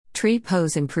Tree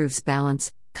pose improves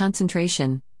balance,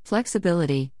 concentration,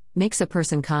 flexibility, makes a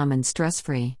person calm and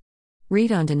stress-free.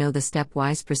 Read on to know the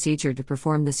stepwise procedure to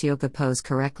perform this yoga pose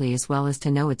correctly, as well as to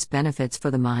know its benefits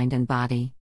for the mind and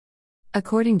body.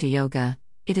 According to yoga,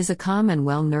 it is a calm and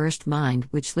well-nourished mind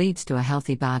which leads to a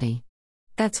healthy body.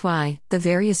 That's why the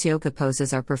various yoga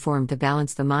poses are performed to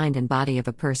balance the mind and body of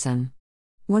a person.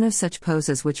 One of such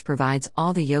poses which provides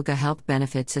all the yoga health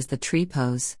benefits is the tree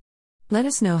pose. Let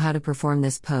us know how to perform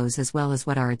this pose as well as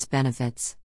what are its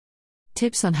benefits.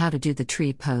 Tips on how to do the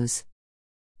tree pose.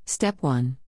 Step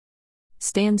 1.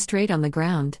 Stand straight on the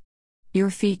ground. Your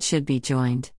feet should be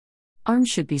joined. Arms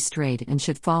should be straight and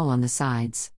should fall on the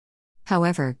sides.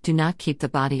 However, do not keep the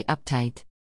body uptight.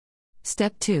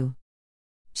 Step 2.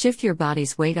 Shift your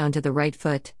body's weight onto the right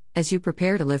foot, as you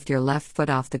prepare to lift your left foot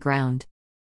off the ground.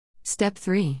 Step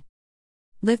 3.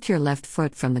 Lift your left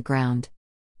foot from the ground.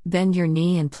 Bend your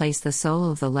knee and place the sole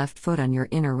of the left foot on your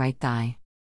inner right thigh.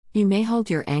 You may hold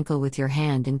your ankle with your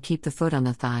hand and keep the foot on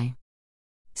the thigh.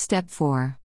 Step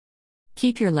 4.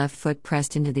 Keep your left foot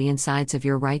pressed into the insides of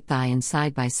your right thigh and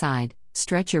side by side,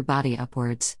 stretch your body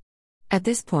upwards. At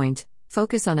this point,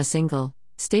 focus on a single,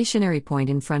 stationary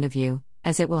point in front of you,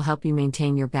 as it will help you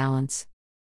maintain your balance.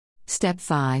 Step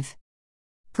 5.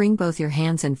 Bring both your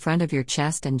hands in front of your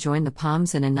chest and join the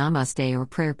palms in a namaste or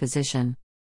prayer position.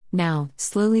 Now,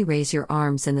 slowly raise your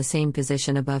arms in the same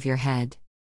position above your head.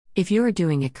 If you are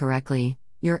doing it correctly,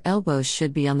 your elbows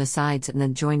should be on the sides and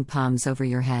then join palms over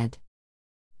your head.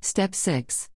 Step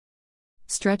 6.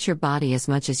 Stretch your body as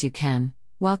much as you can,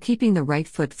 while keeping the right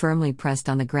foot firmly pressed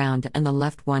on the ground and the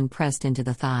left one pressed into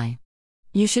the thigh.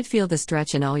 You should feel the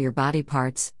stretch in all your body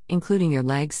parts, including your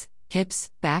legs, hips,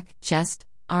 back, chest,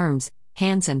 arms,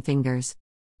 hands and fingers.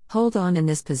 Hold on in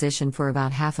this position for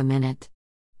about half a minute.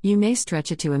 You may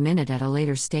stretch it to a minute at a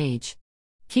later stage.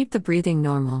 Keep the breathing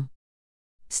normal.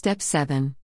 Step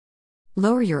 7.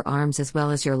 Lower your arms as well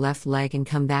as your left leg and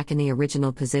come back in the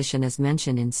original position as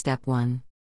mentioned in Step 1.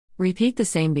 Repeat the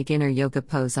same beginner yoga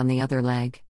pose on the other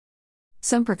leg.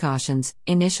 Some precautions.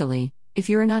 Initially, if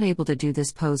you are not able to do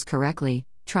this pose correctly,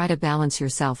 try to balance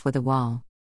yourself with a wall.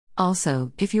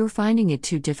 Also, if you are finding it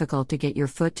too difficult to get your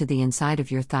foot to the inside of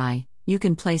your thigh, you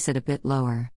can place it a bit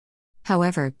lower.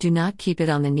 However, do not keep it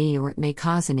on the knee or it may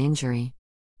cause an injury.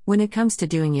 When it comes to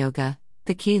doing yoga,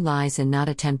 the key lies in not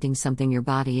attempting something your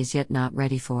body is yet not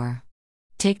ready for.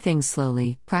 Take things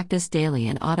slowly, practice daily,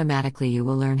 and automatically you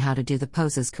will learn how to do the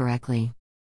poses correctly.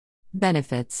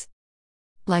 Benefits.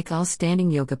 Like all standing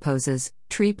yoga poses,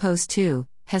 tree pose too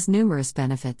has numerous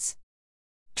benefits.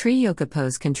 Tree yoga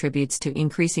pose contributes to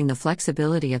increasing the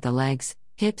flexibility of the legs,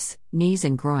 hips, knees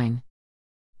and groin.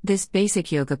 This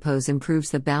basic yoga pose improves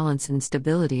the balance and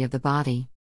stability of the body.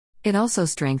 It also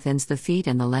strengthens the feet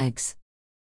and the legs.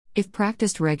 If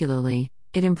practiced regularly,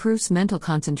 it improves mental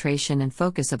concentration and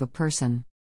focus of a person.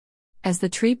 As the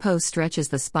tree pose stretches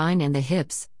the spine and the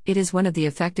hips, it is one of the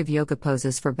effective yoga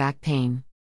poses for back pain.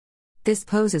 This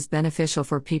pose is beneficial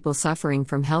for people suffering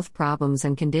from health problems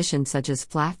and conditions such as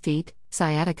flat feet,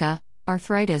 sciatica,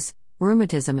 arthritis,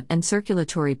 rheumatism, and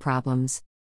circulatory problems.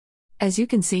 As you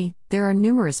can see, there are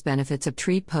numerous benefits of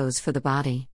tree pose for the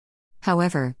body.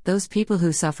 However, those people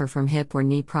who suffer from hip or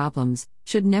knee problems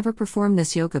should never perform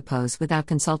this yoga pose without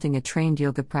consulting a trained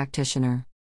yoga practitioner.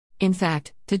 In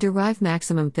fact, to derive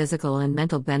maximum physical and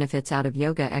mental benefits out of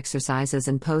yoga exercises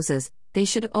and poses, they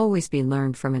should always be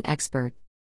learned from an expert.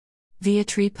 Via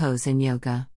tree pose in yoga.